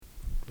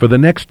For the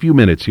next few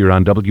minutes here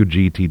on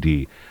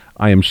WGTD,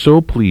 I am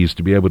so pleased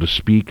to be able to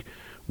speak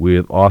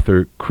with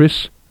author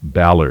Chris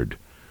Ballard,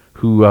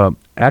 who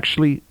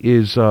actually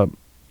is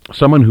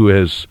someone who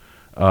has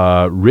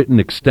written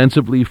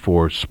extensively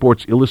for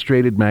Sports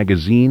Illustrated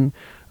magazine,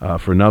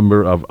 for a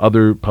number of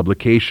other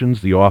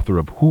publications, the author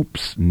of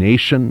Hoops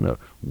Nation, a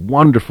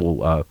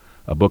wonderful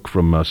a book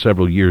from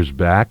several years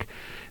back,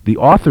 the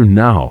author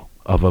now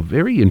of a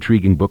very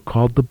intriguing book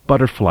called The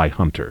Butterfly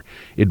Hunter,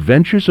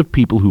 Adventures of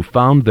People Who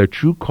Found Their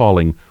True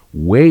Calling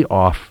Way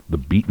Off the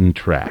Beaten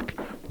Track.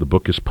 The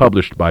book is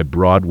published by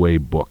Broadway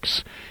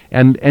Books.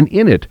 And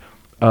in it,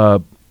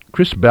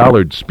 Chris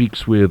Ballard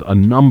speaks with a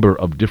number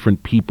of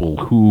different people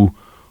who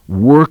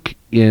work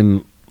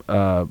in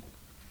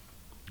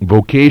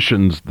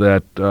vocations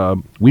that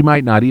we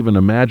might not even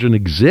imagine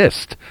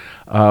exist,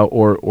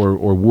 or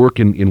work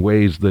in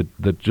ways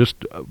that just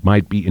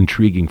might be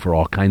intriguing for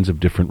all kinds of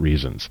different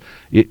reasons.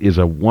 It is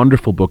a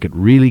wonderful book. It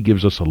really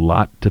gives us a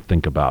lot to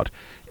think about.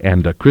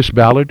 And Chris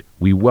Ballard,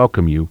 we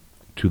welcome you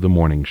to the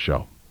morning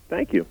show.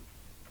 Thank you.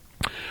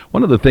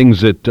 One of the things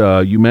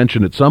that you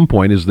mentioned at some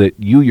point is that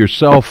you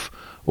yourself,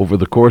 over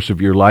the course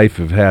of your life,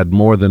 have had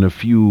more than a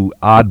few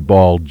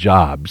oddball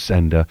jobs,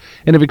 and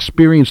have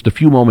experienced a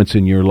few moments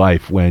in your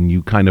life when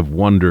you kind of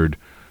wondered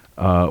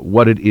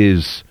what it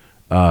is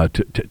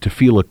to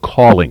feel a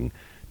calling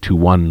to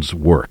one's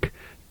work.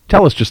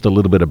 Tell us just a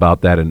little bit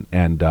about that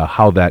and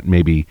how that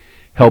maybe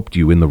helped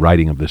you in the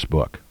writing of this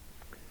book.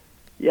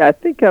 Yeah, I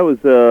think I was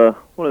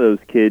one of those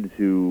kids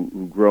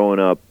who growing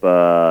up,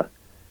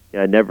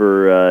 I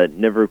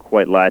never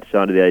quite latched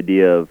onto the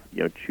idea of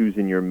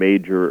choosing your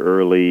major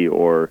early,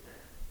 or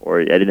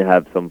I didn't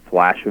have some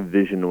flash of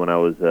vision when I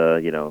was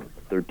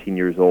 13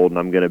 years old and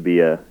I'm going to be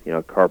a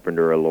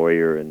carpenter or a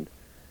lawyer, and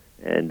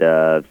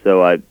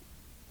so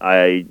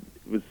I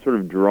was sort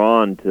of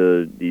drawn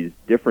to these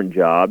different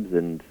jobs,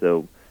 and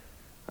so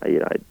I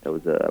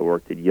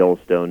worked at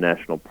Yellowstone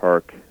National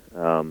Park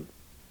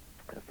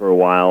for a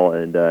while,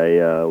 and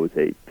I was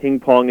a ping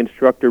pong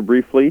instructor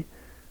briefly.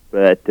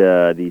 But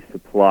the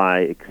supply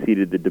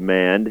exceeded the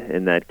demand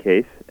in that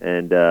case,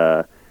 and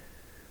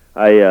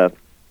I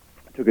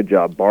took a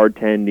job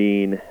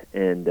bartending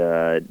and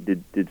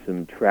did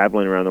some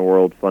traveling around the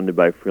world funded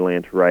by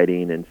freelance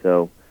writing, and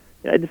so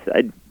I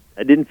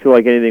didn't feel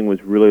like anything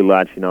was really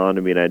latching on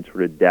to me, and I'd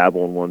sort of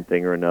dabble in one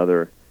thing or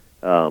another.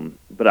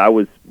 But I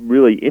was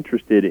really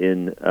interested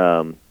in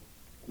the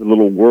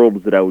little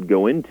worlds that I would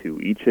go into,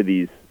 each of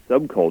these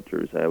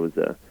subcultures. I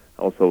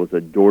also was a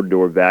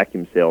door-to-door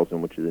vacuum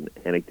salesman, which is an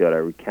anecdote I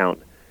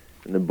recount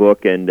in the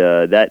book, and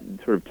that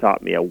sort of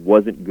taught me I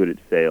wasn't good at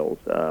sales.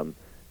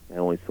 I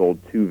only sold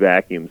 2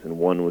 vacuums, and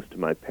one was to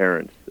my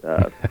parents,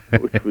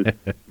 which was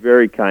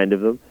very kind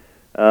of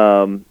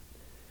them.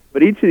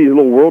 But each of these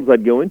little worlds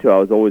I'd go into, I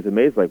was always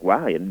amazed, like,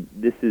 wow,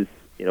 this is,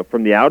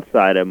 from the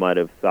outside I might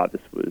have thought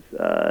this was,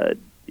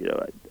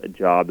 a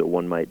job that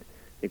one might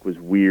think was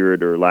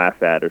weird or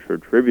laugh at or sort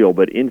of trivial,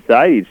 but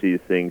inside each of these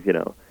things,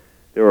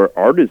 there are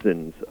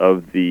artisans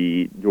of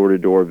the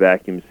door-to-door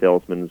vacuum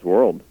salesman's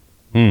world.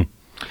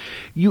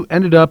 You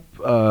ended up,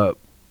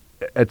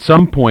 at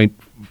some point,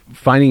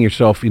 finding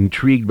yourself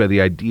intrigued by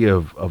the idea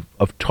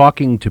of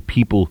talking to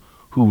people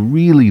who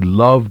really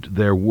loved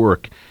their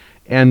work,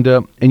 and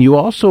you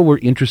also were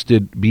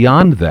interested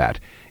beyond that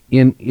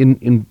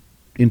in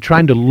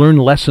trying to learn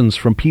lessons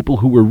from people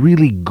who were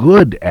really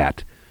good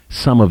at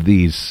some of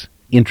these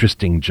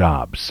interesting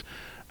jobs.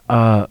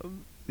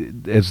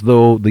 As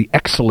though the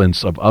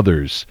excellence of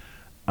others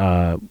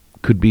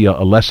could be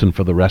a lesson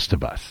for the rest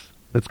of us.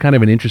 That's kind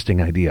of an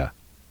interesting idea.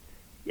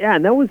 Yeah,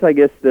 and that was, I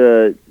guess,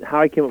 how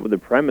I came up with the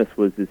premise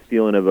was this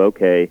feeling of,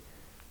 okay,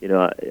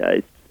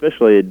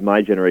 especially in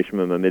my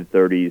generation, in my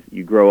mid-30s,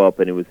 you grow up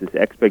and it was this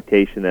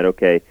expectation that,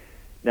 okay,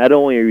 not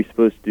only are you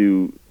supposed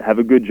to have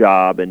a good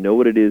job and know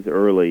what it is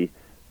early,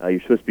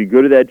 you're supposed to be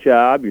good at that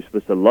job, you're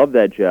supposed to love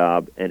that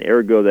job, and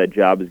ergo that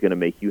job is going to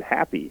make you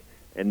happy.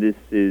 And this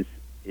is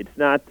It's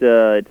not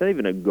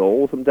even a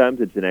goal.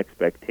 Sometimes it's an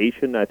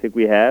expectation I think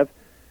we have,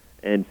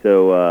 and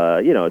so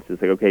it's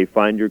just like, okay,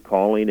 find your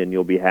calling and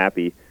you'll be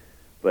happy.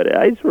 But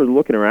I just was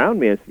looking around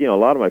me, and a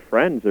lot of my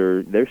friends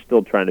they're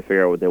still trying to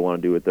figure out what they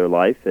want to do with their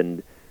life,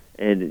 and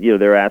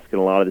they're asking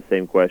a lot of the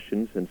same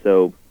questions, and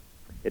so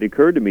it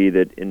occurred to me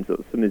that in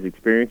some of these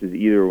experiences,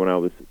 either when I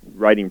was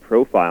writing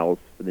profiles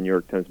for the New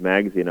York Times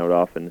Magazine, I would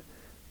often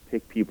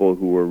pick people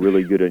who were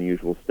really good,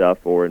 unusual stuff,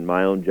 or in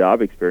my own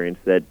job experience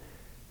that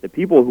the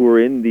people who are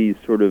in these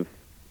sort of,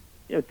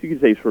 you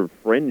could say sort of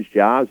fringe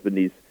jobs, but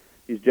these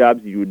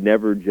jobs you would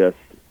never just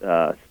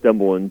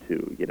stumble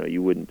into.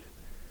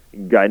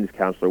 Guidance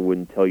counselor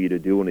wouldn't tell you to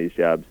do one of these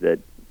jobs. That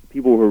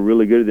people who are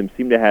really good at them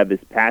seem to have this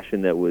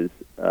passion that was,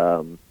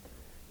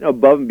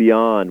 above and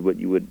beyond what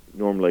you would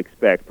normally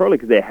expect. Probably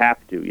because they have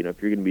to.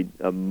 If you're going to be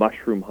a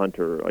mushroom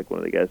hunter, like one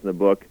of the guys in the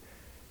book,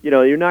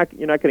 you're not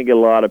going to get a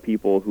lot of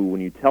people who,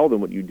 when you tell them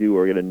what you do,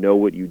 are going to know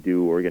what you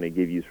do, or are going to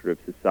give you sort of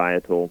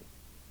societal.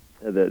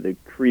 The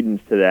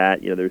credence to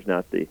that, there's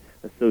not the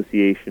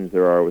associations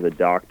there are with a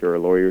doctor or a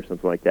lawyer or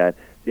something like that.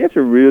 So you have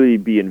to really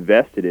be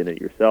invested in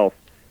it yourself.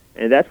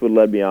 And that's what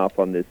led me off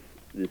on this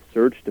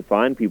search to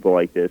find people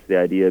like this. The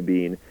idea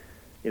being,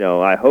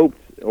 I hoped,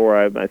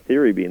 my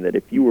theory being that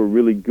if you were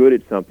really good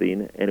at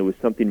something and it was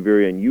something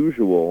very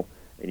unusual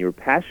and you were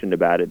passionate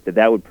about it,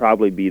 that would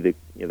probably be the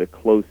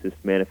closest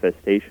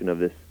manifestation of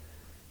this,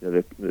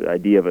 the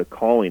idea of a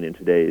calling in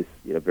today's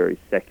very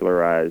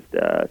secularized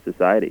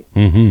society.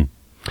 Mm-hmm.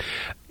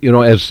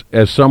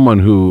 As someone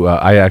who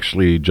I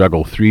actually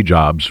juggle 3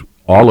 jobs,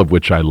 all of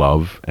which I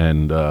love,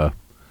 and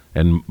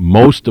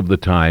most of the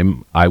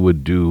time I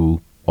would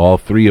do all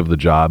 3 of the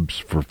jobs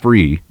for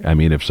free. I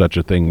mean, if such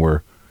a thing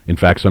were, in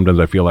fact, sometimes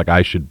I feel like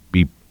I should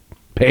be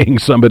paying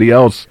somebody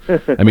else.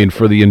 I mean,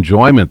 for the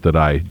enjoyment that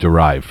I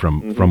derive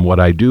from what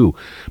I do.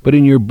 But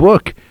in your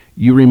book,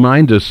 you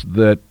remind us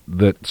that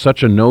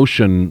such a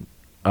notion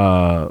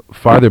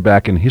farther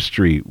back in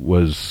history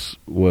was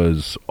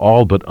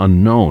all but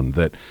unknown.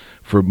 That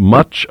for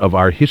much of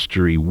our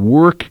history,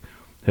 work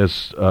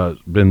has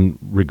been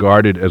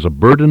regarded as a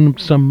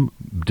burdensome,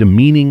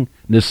 demeaning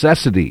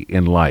necessity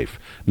in life,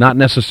 not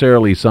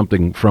necessarily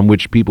something from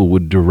which people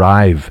would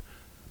derive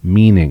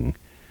meaning.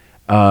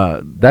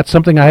 That's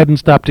something I hadn't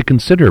stopped to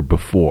consider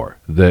before,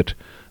 that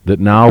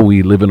now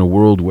we live in a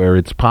world where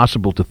it's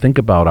possible to think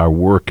about our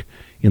work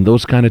in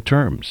those kind of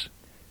terms.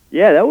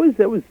 Yeah, it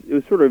was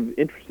sort of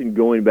interesting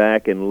going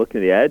back and looking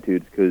at the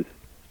attitudes, because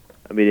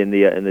I mean,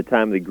 in the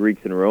time of the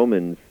Greeks and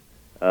Romans,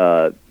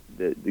 the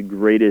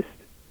greatest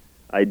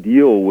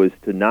ideal was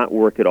to not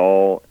work at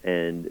all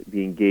and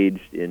be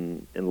engaged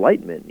in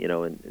enlightenment,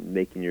 and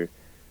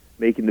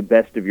making the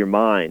best of your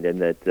mind,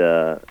 and that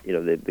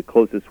the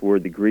closest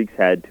word the Greeks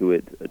had to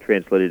it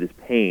translated as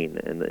pain,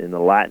 and in the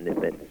Latin it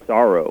meant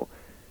sorrow,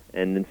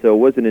 and so it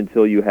wasn't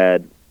until you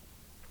had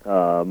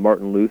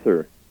Martin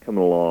Luther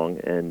coming along,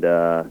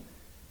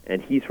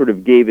 and he sort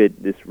of gave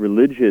it this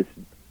religious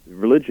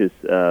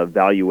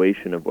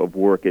valuation of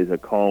work as a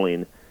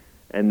calling,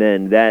 and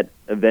then that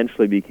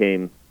eventually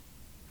became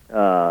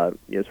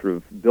sort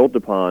of built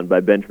upon by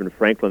Benjamin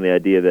Franklin, the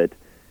idea that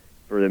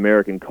for the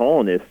American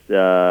colonists,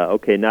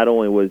 not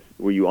only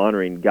were you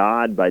honoring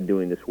God by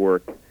doing this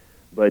work,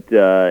 but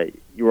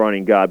you were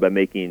honoring God by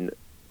making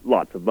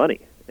lots of money.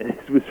 And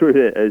it was sort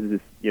of as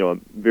this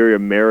very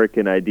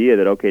American idea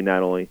that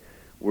not only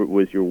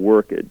was your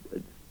work a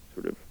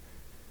sort of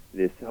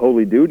this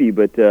holy duty,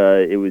 but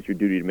it was your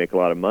duty to make a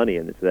lot of money,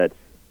 and so that's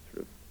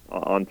sort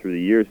of on through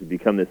the years has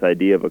become this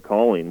idea of a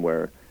calling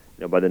where.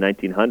 By the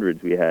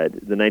 1900s, we had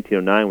the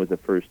 1909 was the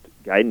first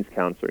guidance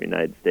counselor in the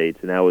United States,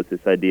 and that was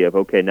this idea of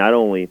not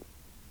only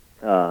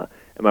am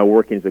I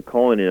working as a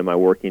calling and am I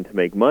working to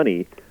make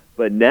money,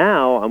 but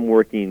now I'm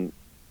working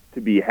to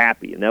be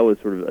happy, and that was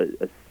sort of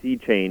a sea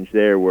change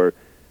there, where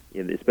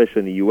especially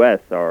in the U.S.,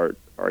 our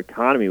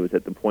economy was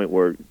at the point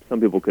where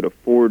some people could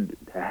afford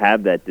to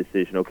have that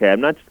decision.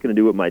 I'm not just going to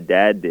do what my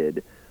dad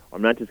did.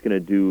 I'm not just going to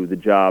do the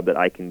job that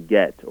I can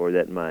get or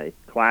that my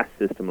class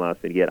system allows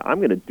me to get. I'm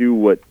going to do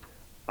what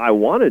I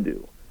want to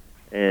do.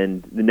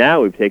 And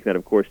now we've taken that,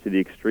 of course, to the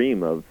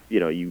extreme of,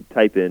 you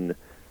type in,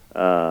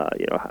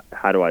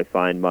 how do I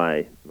find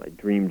my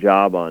dream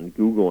job on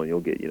Google, and you'll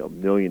get,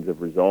 millions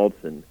of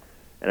results, and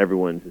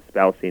everyone's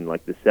espousing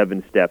like the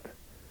 7-step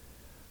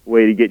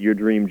way to get your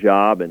dream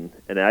job. And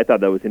I thought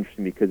that was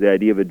interesting because the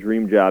idea of a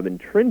dream job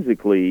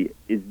intrinsically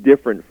is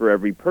different for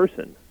every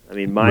person. I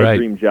mean, my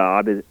dream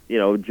job is,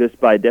 just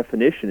by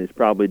definition is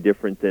probably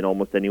different than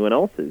almost anyone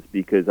else's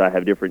because I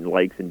have different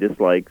likes and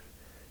dislikes.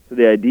 So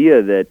the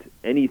idea that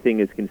anything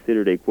is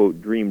considered a, quote,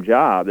 dream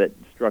job, that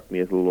struck me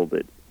as a little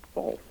bit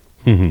false.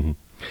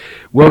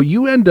 Well,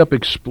 you end up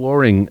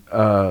exploring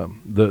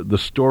the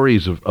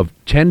stories of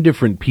 10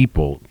 different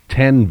people,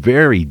 10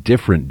 very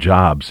different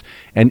jobs,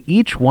 and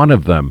each one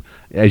of them,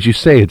 as you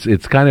say,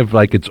 it's kind of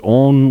like its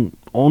own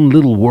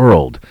little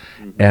world,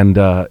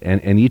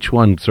 and each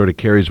one sort of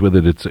carries with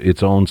it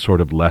its own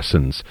sort of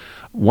lessons.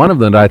 One of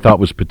them that I thought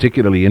was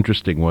particularly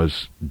interesting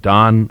was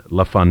Don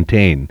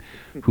LaFontaine,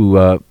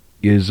 who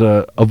is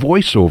a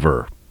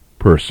voiceover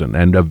person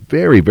and a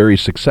very, very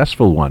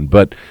successful one,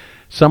 but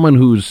someone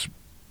who's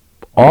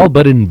all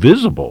but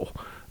invisible,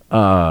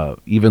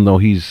 even though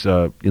he's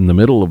in the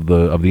middle of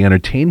the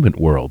entertainment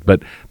world.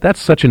 But that's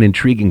such an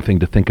intriguing thing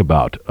to think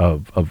about,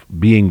 of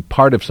being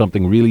part of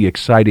something really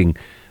exciting,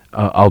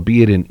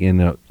 albeit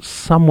in a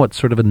somewhat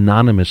sort of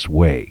anonymous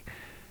way.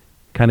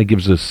 Kind of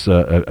gives us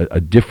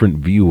a different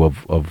view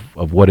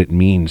of what it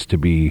means to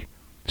be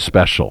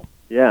special.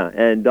 Yeah,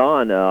 and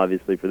Don,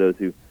 obviously, for those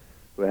who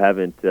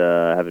haven't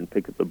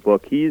picked up the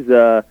book, he's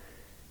sort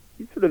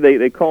of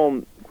they call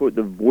him, quote,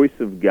 the voice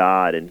of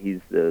God, and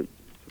he's the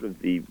sort of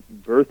the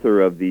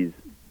birther of these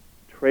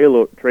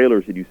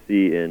trailers that you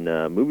see in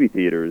movie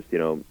theaters,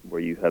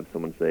 where you have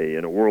someone say,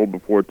 "In a world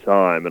before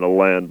time, in a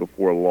land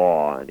before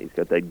law," and he's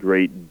got that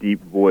great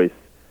deep voice.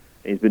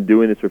 And he's been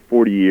doing this for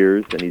 40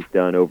 years, and he's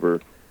done over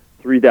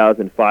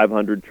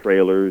 3,500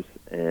 trailers,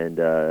 and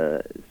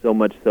so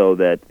much so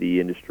that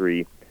the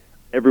industry,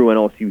 everyone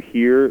else you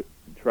hear,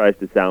 tries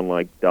to sound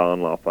like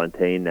Don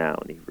LaFontaine now,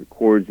 and he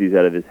records these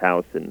out of his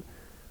house in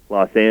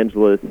Los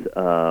Angeles,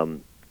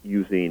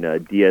 using a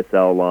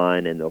DSL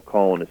line, and they'll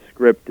call in a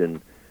script,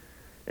 and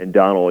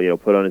Don will,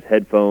 put on his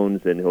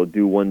headphones, and he'll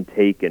do one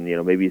take, and,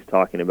 maybe he's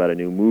talking about a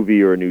new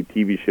movie or a new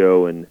TV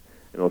show, and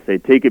he'll say,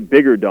 "Take it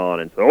bigger, Don,"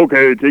 and so,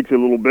 "Okay, it takes it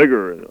a little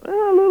bigger," and,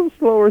 a little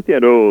slower at the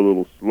end, "Oh, a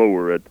little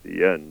slower at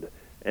the end,"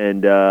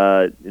 and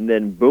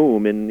then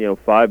boom, in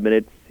 5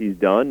 minutes he's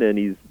done, and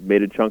he's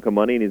made a chunk of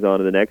money, and he's on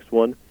to the next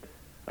one.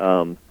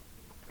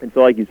 And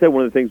so, like you said,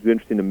 one of the things that was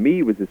interesting to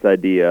me was this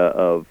idea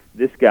of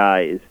this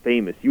guy is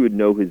famous. You would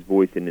know his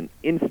voice in an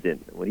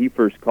instant. When he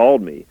first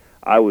called me,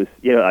 I was,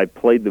 I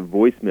played the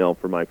voicemail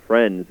for my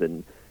friends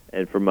and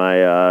for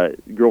my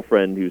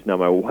girlfriend, who's now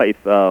my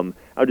wife. I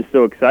was just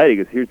so excited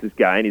because here's this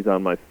guy and he's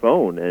on my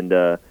phone, and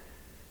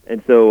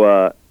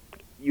so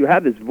you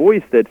have this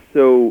voice that's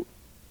so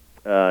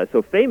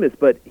famous,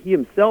 but he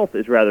himself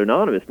is rather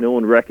anonymous. No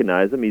one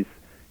recognizes him.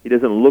 He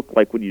doesn't look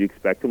like what you'd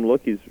expect him to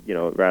look. He's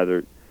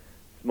rather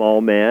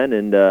small man,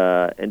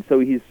 and so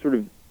he's sort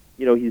of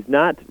he's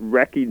not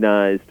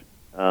recognized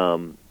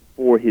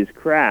for his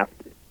craft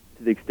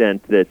to the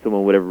extent that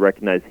someone would ever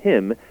recognize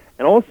him.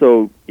 And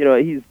also,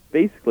 he's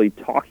basically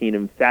talking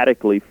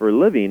emphatically for a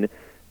living,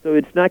 so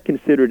it's not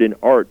considered an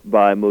art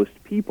by most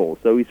people.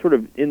 So he's sort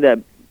of in that,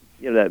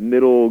 that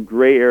middle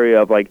gray area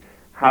of like,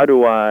 how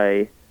do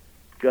I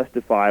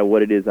justify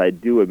what it is I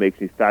do? It makes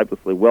me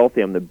fabulously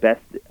wealthy. I'm the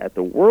best at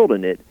the world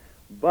in it.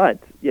 But,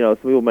 some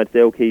people might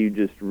say, okay, you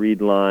just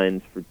read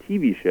lines for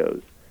TV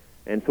shows.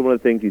 And so one of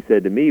the things he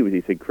said to me was,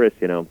 he said, "Chris,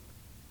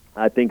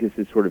 I think this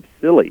is sort of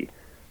silly."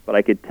 But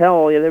I could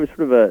tell, there was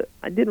sort of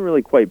I didn't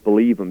really quite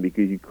believe him,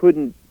 because you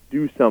couldn't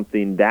do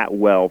something that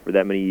well for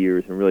that many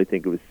years and really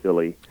think it was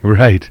silly.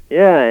 Right.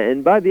 Yeah,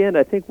 and by the end,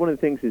 I think one of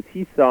the things is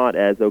he saw it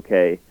as,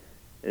 okay,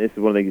 and this is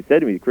one of the things he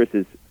said to me, "Chris,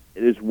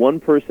 there's one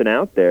person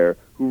out there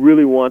who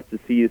really wants to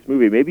see this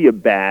movie, maybe a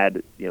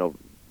bad,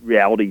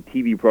 reality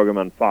TV program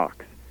on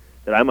Fox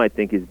that I might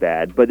think is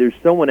bad, but there's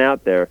someone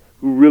out there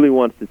who really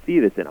wants to see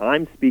this, and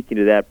I'm speaking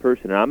to that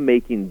person, and I'm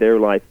making their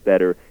life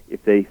better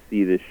if they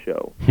see this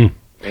show."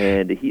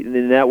 And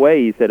in that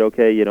way, he said,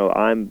 "Okay,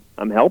 I'm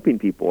helping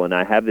people, and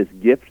I have this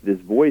gift, this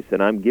voice,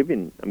 and I'm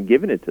giving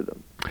it to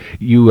them."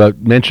 You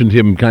mentioned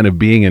him kind of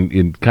being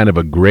in kind of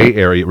a gray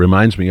area. It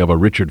reminds me of a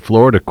Richard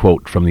Florida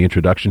quote from the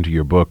introduction to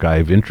your book.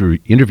 I've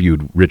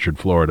interviewed Richard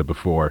Florida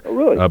before. Oh,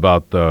 really?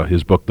 About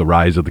his book, The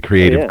Rise of the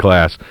Creative Yeah.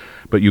 Class.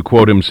 But you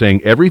quote him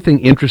saying, "Everything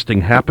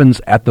interesting happens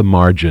at the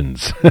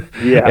margins."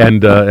 Yeah.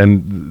 and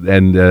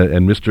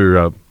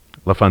Mr.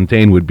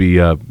 LaFontaine would be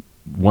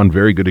one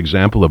very good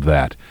example of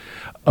that.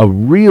 A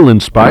real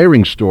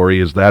inspiring story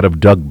is that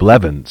of Doug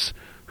Blevins,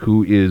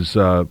 who is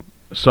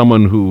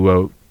someone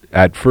who,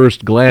 at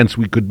first glance,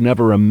 we could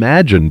never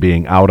imagine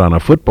being out on a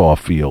football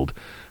field,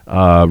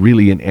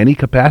 really in any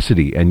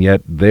capacity, and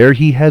yet there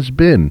he has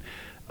been,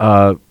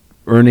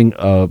 earning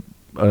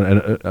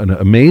an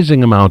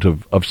amazing amount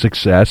of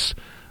success,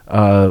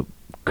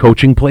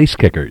 coaching place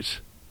kickers.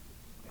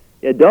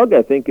 Yeah, Doug,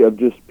 I think of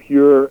just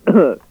pure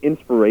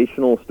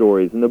inspirational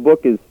stories, and the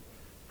book is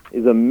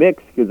a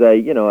mix, because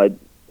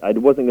I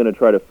wasn't going to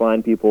try to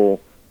find people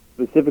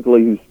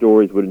specifically whose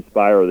stories would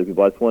inspire other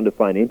people. I just wanted to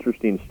find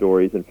interesting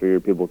stories and figure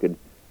people could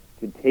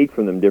take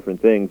from them different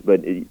things.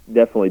 But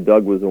definitely,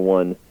 Doug was the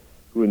one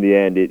who, in the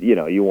end,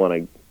 you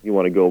want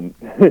to go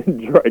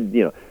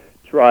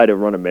try to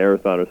run a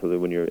marathon or something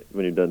when you're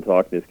done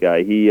talking to this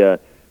guy. He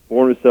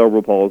born with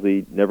cerebral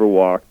palsy, never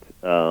walked,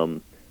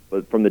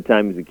 but from the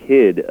time he was a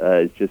kid,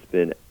 has just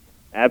been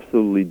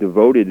absolutely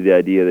devoted to the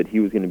idea that he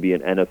was going to be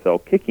an NFL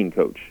kicking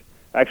coach.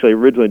 Actually,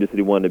 originally just said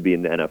he wanted to be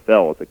in the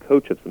NFL as a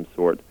coach of some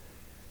sort.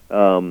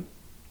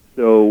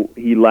 So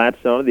he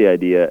latched onto the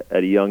idea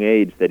at a young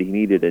age that he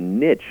needed a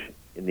niche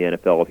in the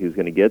NFL if he was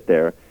going to get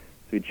there.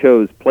 So he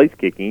chose place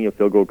kicking,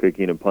 field goal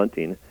kicking, and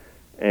punting.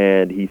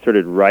 And he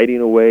started writing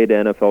away to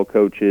NFL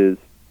coaches.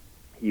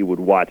 He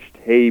would watch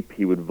tape.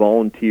 He would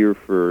volunteer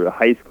for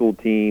high school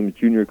teams,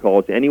 junior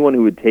college, anyone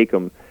who would take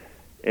him.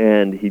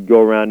 And he'd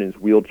go around in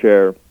his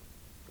wheelchair,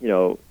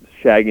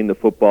 shagging the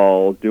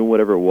football, doing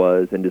whatever it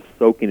was, and just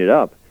soaking it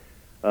up.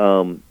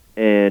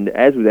 And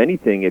as with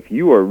anything, if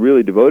you are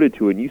really devoted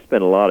to it and you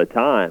spend a lot of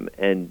time,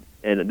 and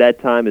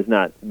that time is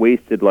not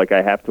wasted like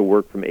I have to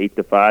work from 8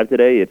 to 5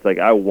 today, it's like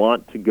I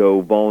want to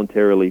go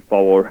voluntarily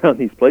follow around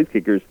these place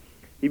kickers.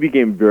 He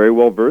became very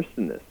well versed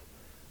in this,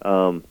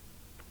 to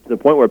the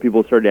point where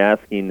people started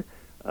asking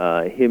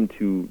him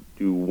to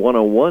do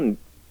one-on-one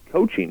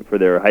coaching for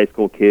their high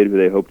school kid who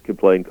they hoped could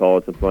play in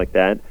college, something like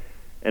that.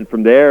 And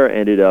from there,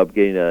 ended up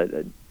getting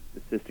an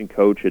assistant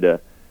coach at a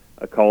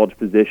college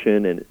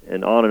position,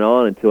 and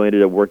on until he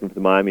ended up working for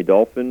the Miami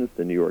Dolphins,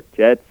 the New York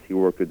Jets. He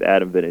worked with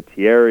Adam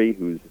Vinatieri,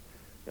 who's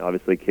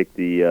obviously kicked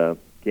the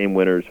game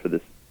winners for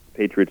the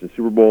Patriots in the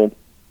Super Bowl.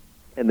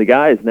 And the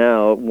guy is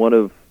now one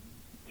of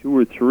 2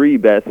 or 3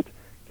 best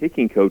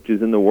kicking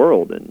coaches in the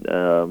world.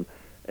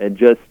 And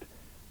just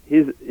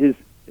his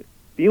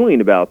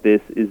feeling about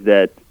this is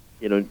that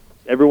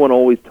everyone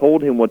always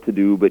told him what to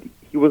do, but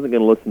he wasn't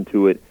going to listen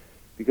to it,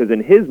 because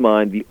in his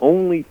mind, the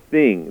only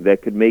thing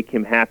that could make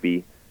him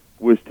happy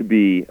was to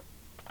be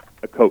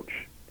a coach,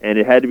 and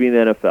it had to be in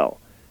the NFL.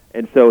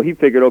 And so he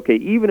figured, okay,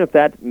 even if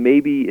that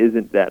maybe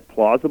isn't that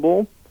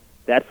plausible,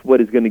 that's what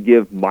is going to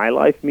give my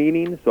life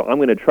meaning. So I'm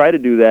going to try to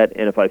do that,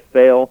 and if I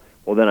fail,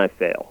 well, then I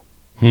fail.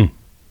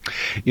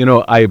 You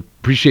know, I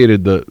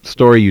appreciated the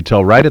story you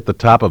tell right at the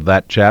top of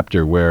that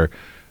chapter where,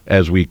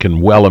 as we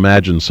can well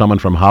imagine, someone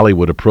from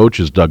Hollywood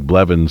approaches Doug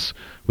Blevins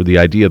with the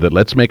idea that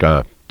let's make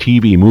a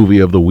TV movie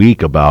of the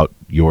week about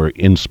your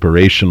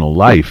inspirational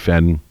life.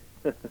 And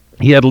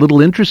he had a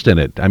little interest in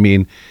it. I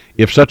mean,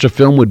 if such a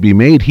film would be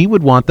made, he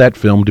would want that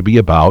film to be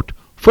about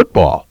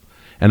football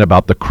and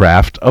about the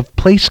craft of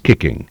place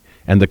kicking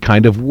and the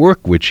kind of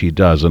work which he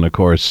does. And, of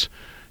course,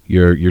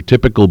 your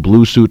typical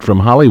blue suit from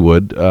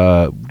Hollywood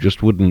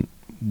just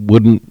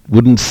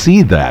wouldn't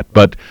see that.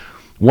 But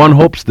one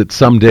hopes that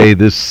someday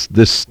this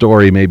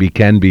story maybe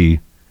can be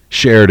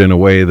shared in a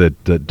way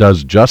that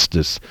does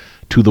justice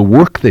to the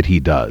work that he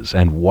does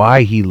and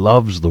why he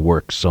loves the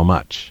work so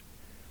much.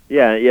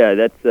 Yeah,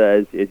 that's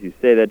as you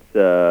say.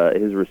 That's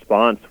his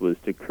response was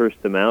to curse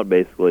them out,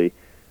 basically,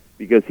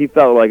 because he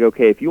felt like,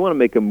 okay, if you want to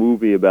make a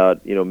movie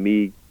about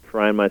me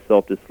crying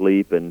myself to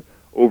sleep and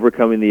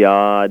overcoming the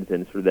odds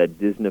and sort of that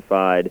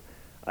Disneyfied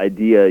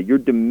idea, you're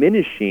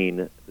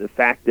diminishing the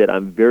fact that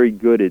I'm very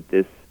good at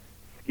this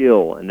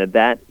skill, and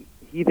that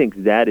he thinks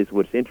that is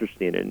what's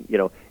interesting. And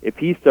if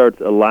he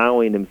starts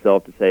allowing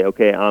himself to say,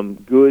 okay, I'm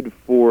good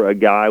for a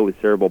guy with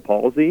cerebral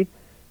palsy,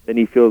 then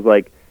he feels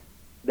like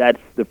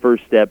that's the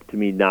first step to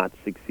me not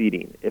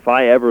succeeding. If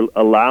I ever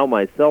allow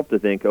myself to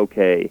think,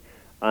 okay,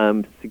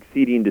 I'm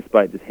succeeding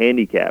despite this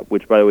handicap,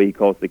 which, by the way, he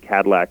calls the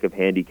Cadillac of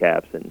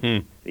handicaps,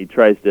 and he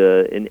tries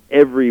to, in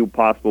every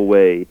possible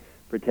way,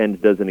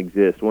 pretends doesn't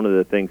exist. One of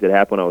the things that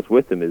happened when I was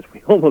with him is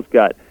he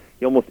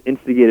almost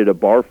instigated a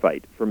bar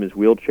fight from his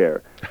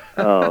wheelchair.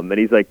 And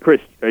he's like,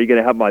 Chris, are you going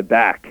to have my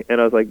back?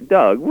 And I was like,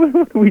 Doug,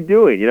 what are we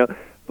doing?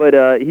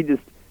 But he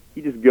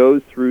just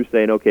goes through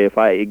saying, okay, if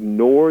I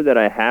ignore that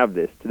I have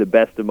this to the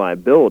best of my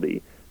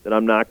ability, then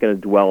I'm not going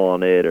to dwell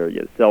on it or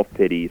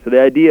self-pity. So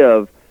the idea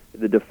of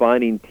the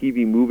defining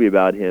TV movie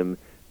about him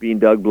being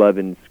Doug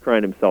Blevins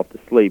crying himself to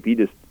sleep,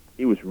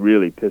 he was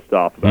really pissed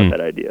off about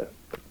that idea.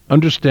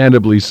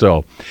 Understandably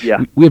so.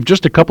 Yeah. We have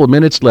just a couple of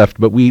minutes left,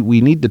 but we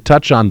need to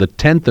touch on the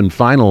 10th and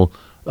final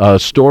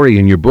story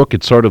in your book.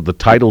 It's sort of the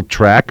title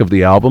track of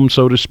the album,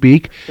 so to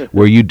speak,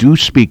 where you do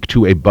speak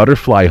to a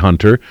butterfly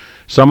hunter,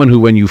 someone who,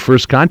 when you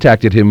first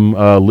contacted him,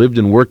 lived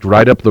and worked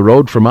right up the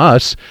road from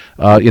us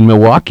in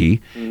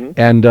Milwaukee,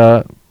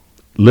 and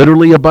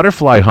literally a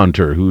butterfly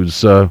hunter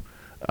who's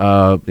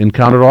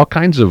encountered all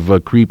kinds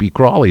of creepy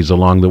crawlies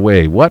along the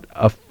way. What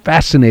a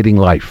fascinating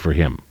life for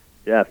him.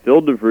 Yeah,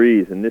 Phil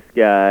DeVries, and this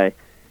guy,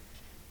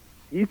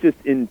 he's just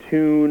in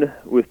tune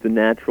with the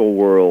natural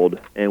world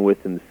and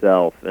with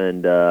himself.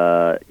 And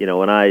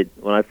when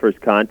I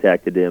first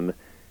contacted him,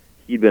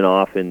 he'd been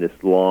off in this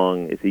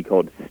long, as he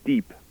called,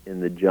 steep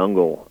in the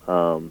jungle.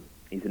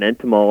 He's an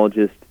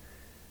entomologist,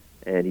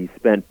 and he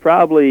spent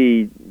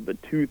probably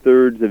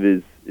 2/3 of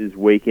his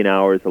waking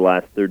hours the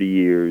last 30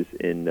 years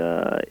in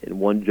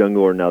one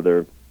jungle or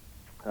another,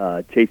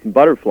 chasing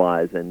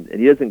butterflies, and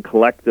he doesn't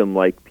collect them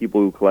like people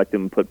who collect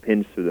them and put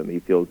pins through them. He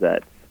feels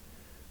that's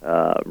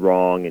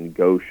wrong and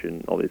gauche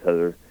and all these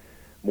other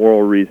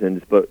moral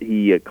reasons, but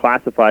he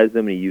classifies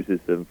them and he uses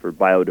them for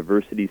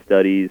biodiversity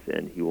studies,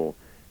 and he will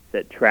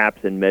set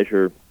traps and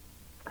measure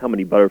how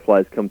many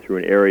butterflies come through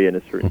an area in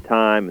a certain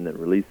time and then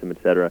release them,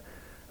 etc.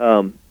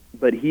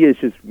 But he has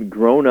just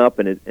grown up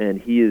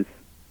and he is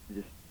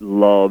just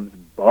loves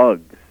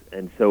bugs.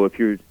 And so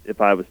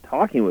if I was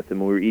talking with him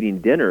and we were eating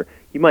dinner,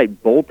 he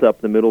might bolt up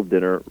in the middle of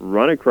dinner,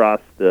 run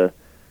across the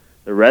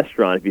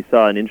restaurant if he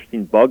saw an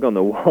interesting bug on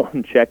the wall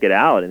and check it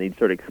out, and he'd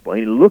start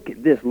explaining, look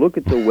at this, look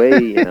at the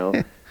way,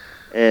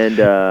 And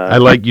I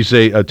like you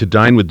say, to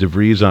dine with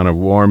DeVries on a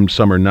warm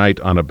summer night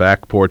on a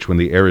back porch when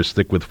the air is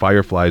thick with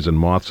fireflies and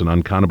moths and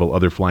uncountable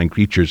other flying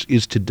creatures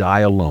is to die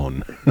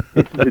alone.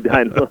 To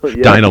dine alone,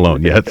 yeah. Dine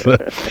alone, yes.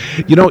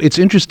 It's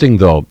interesting,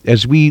 though,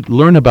 as we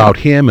learn about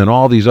him and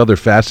all these other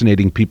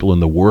fascinating people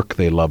and the work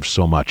they love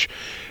so much,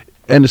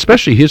 and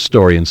especially his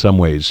story in some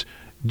ways,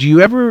 do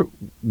you ever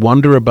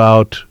wonder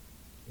about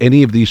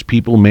any of these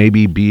people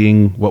maybe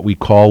being what we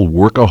call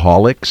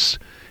workaholics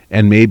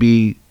and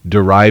maybe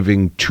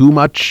deriving too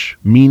much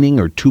meaning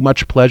or too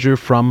much pleasure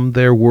from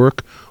their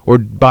work? Or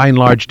by and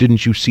large,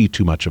 didn't you see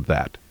too much of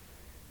that?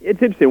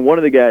 It's interesting. One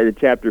of the guys in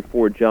Chapter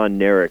 4, John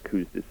Narek,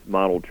 who's this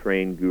model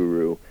train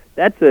guru,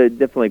 that's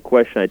definitely a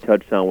question I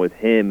touched on with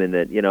him, and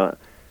that,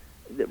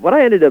 what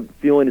I ended up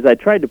feeling is I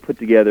tried to put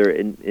together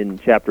in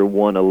Chapter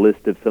 1 a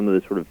list of some of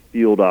the sort of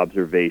field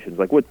observations,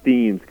 like what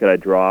themes could I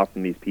draw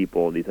from these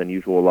people, these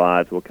unusual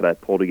lives, what could I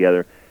pull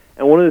together?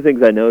 And one of the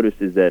things I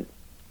noticed is that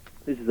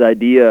there's this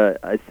idea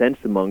I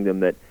sensed among them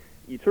that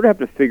you sort of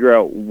have to figure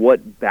out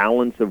what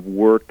balance of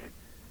work,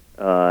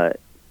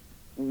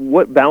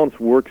 what balance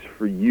works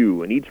for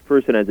you, and each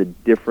person has a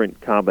different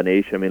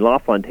combination. I mean,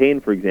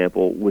 LaFontaine, for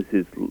example, was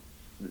his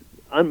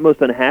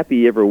most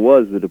unhappy he ever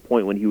was at a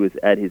point when he was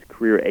at his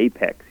career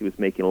apex. He was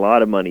making a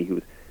lot of money. He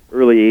was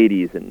early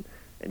 80s, and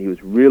he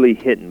was really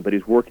hitting, but he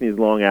was working his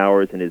long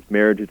hours, and his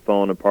marriage had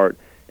fallen apart.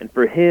 And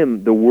for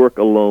him, the work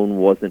alone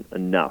wasn't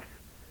enough.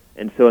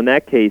 And so in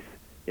that case,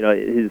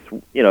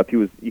 if he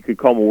was, you could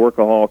call him a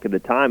workaholic at the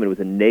time, and it was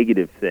a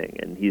negative thing.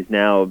 And he's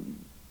now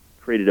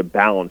created a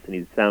balance, and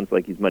he sounds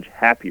like he's much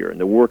happier, and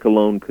the work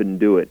alone couldn't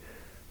do it.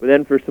 But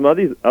then for some of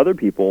these other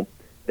people,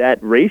 that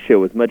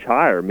ratio is much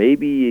higher.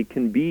 Maybe it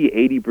can be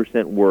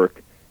 80%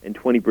 work and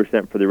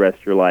 20% for the rest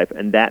of your life,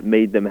 and that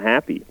made them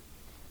happy.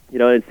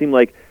 It seemed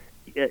like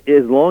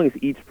as long as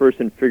each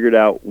person figured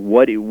out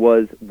what it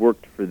was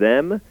worked for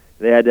them,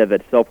 they had to have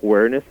that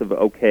self-awareness of,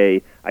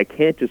 okay, I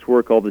can't just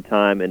work all the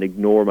time and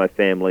ignore my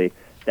family.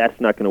 That's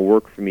not going to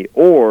work for me.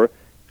 Or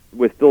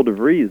with Phil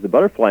DeVries, the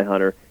butterfly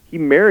hunter, he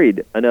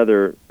married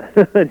another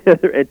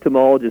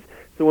entomologist.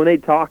 So when they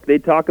talk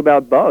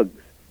about bugs.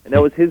 And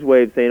that was his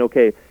way of saying,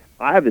 okay,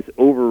 I have this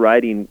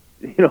overriding,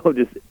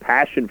 just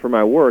passion for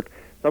my work.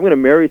 So I'm going to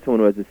marry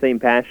someone who has the same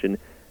passion.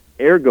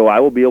 Ergo, I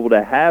will be able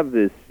to have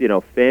this,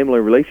 family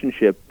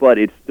relationship, but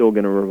it's still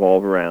going to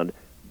revolve around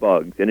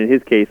bugs. And in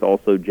his case,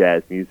 also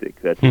jazz music.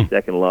 That's his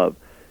second love.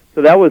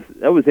 So that was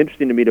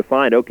interesting to me to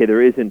find, okay,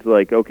 there isn't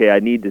like, okay, I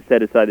need to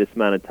set aside this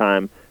amount of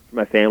time for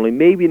my family.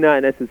 Maybe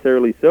not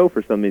necessarily so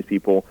for some of these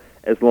people,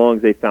 as long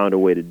as they found a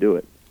way to do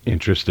it.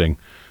 Interesting.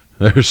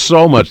 There's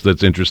so much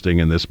that's interesting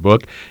in this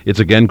book. It's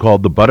again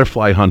called The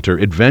Butterfly Hunter,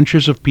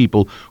 Adventures of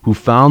People Who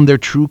Found Their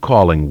True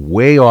Calling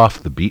Way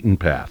Off the Beaten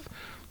Path.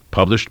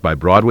 Published by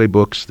Broadway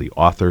Books, the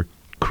author,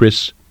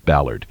 Chris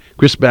Ballard.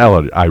 Chris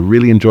Ballard, I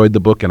really enjoyed the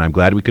book, and I'm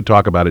glad we could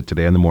talk about it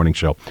today on the morning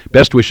show.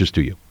 Best wishes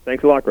to you.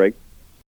 Thanks a lot, Greg.